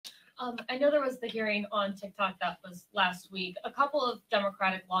I know there was the hearing on TikTok that was last week. A couple of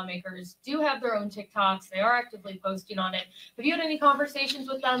Democratic lawmakers do have their own TikToks. They are actively posting on it. Have you had any conversations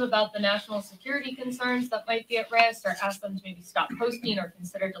with them about the national security concerns that might be at risk, or asked them to maybe stop posting or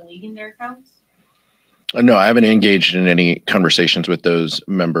consider deleting their accounts? No, I haven't engaged in any conversations with those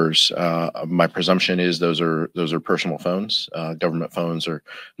members. My presumption is those are personal phones. Government phones are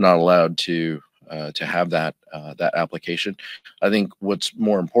not allowed to have that application. I think what's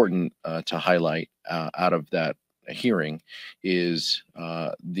more important to highlight out of that hearing is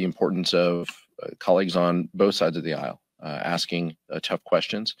the importance of colleagues on both sides of the aisle asking tough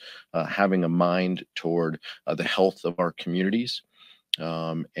questions, having a mind toward the health of our communities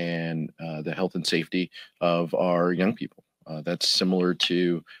and the health and safety of our young people. That's similar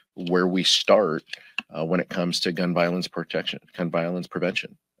to where we start when it comes to gun violence protection, gun violence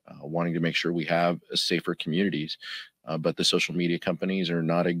prevention. Wanting to make sure we have safer communities, but the social media companies are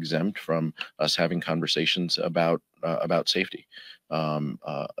not exempt from us having conversations about safety.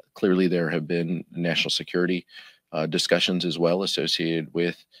 Clearly, there have been national security discussions as well associated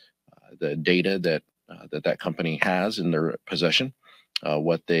with the data that company has in their possession.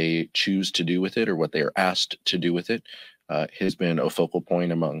 What they choose to do with it, or what they are asked to do with it, has been a focal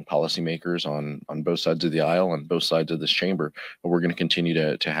point among policymakers on both sides of the aisle, on both sides of this chamber. But we're going to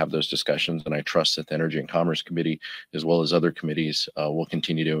continue to have those discussions, and I trust that the Energy and Commerce Committee, as well as other committees, will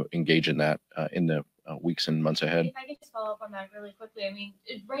continue to engage in that in the weeks and months ahead. If I could just follow up on that really quickly. I mean,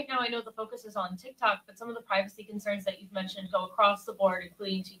 right now I know the focus is on TikTok, but some of the privacy concerns that you've mentioned go across the board,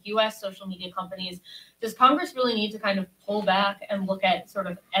 including to U.S. social media companies. Does Congress really need to kind of pull back and look at sort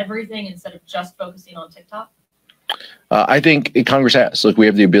of everything instead of just focusing on TikTok? I think Congress has. Look, we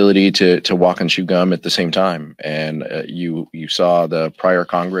have the ability to walk and chew gum at the same time. And you saw the prior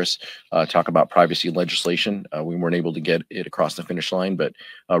Congress talk about privacy legislation. We weren't able to get it across the finish line, but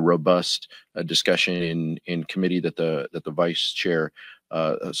a robust discussion in committee that the vice chair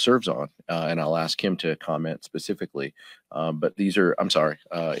serves on, and I'll ask him to comment specifically. But these are, I'm sorry,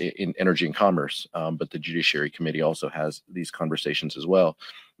 in Energy and Commerce, but the Judiciary Committee also has these conversations as well.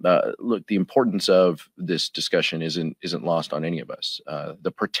 Look, the importance of this discussion isn't lost on any of us.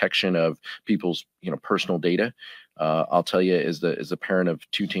 The protection of people's personal data. I'll tell you, as a parent of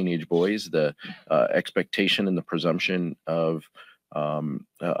two teenage boys, the expectation and the presumption of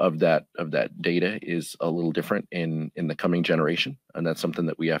that data is a little different in the coming generation, and that's something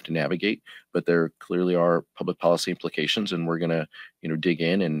that we have to navigate. But there clearly are public policy implications, and we're going to dig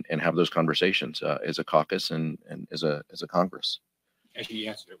in and have those conversations as a caucus and as a Congress. Actually, you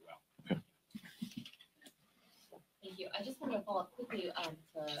answered it well. Thank you. I just want to follow up quickly to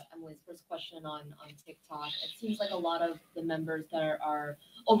Emily's first question on TikTok. It seems like a lot of the members that are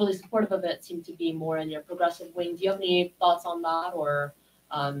overly supportive of it seem to be more in your progressive wing. Do you have any thoughts on that, or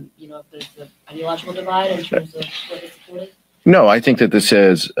if there's an ideological divide in terms of what is supported? No, I think that this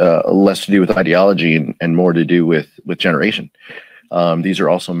has less to do with ideology and more to do with generation. These are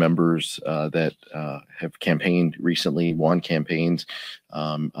also members that have campaigned recently, won campaigns,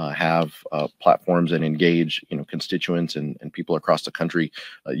 have platforms that engage, constituents and people across the country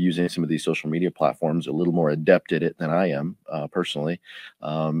using some of these social media platforms, a little more adept at it than I am personally.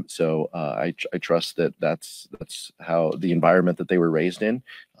 So I trust that that's how the environment that they were raised in.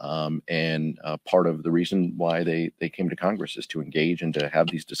 And part of the reason why they came to Congress is to engage and to have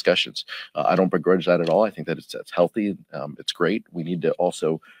these discussions. I don't begrudge that at all. I think that it's healthy. It's great. We need to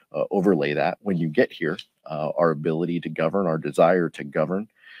also overlay that when you get here, our ability to govern, our desire to govern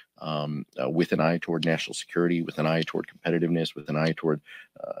with an eye toward national security, with an eye toward competitiveness, with an eye toward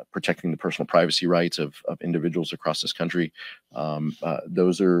protecting the personal privacy rights of individuals across this country.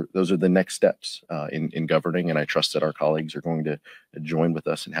 Those are the next steps in governing, and I trust that our colleagues are going to join with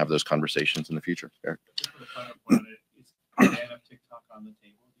us and have those conversations in the future. Eric? Just for the final point, is the ban of TikTok on the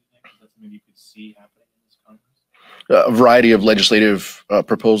table, do you think? Is that something you could see happening in this Congress? A variety of legislative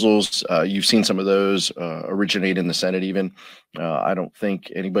proposals. You've seen some of those originate in the Senate even. I don't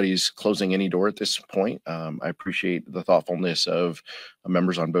think anybody's closing any door at this point. I appreciate the thoughtfulness of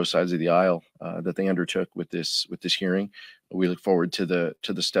members on both sides of the aisle that they undertook with this hearing. We look forward to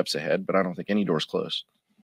the steps ahead, but I don't think any door's closed.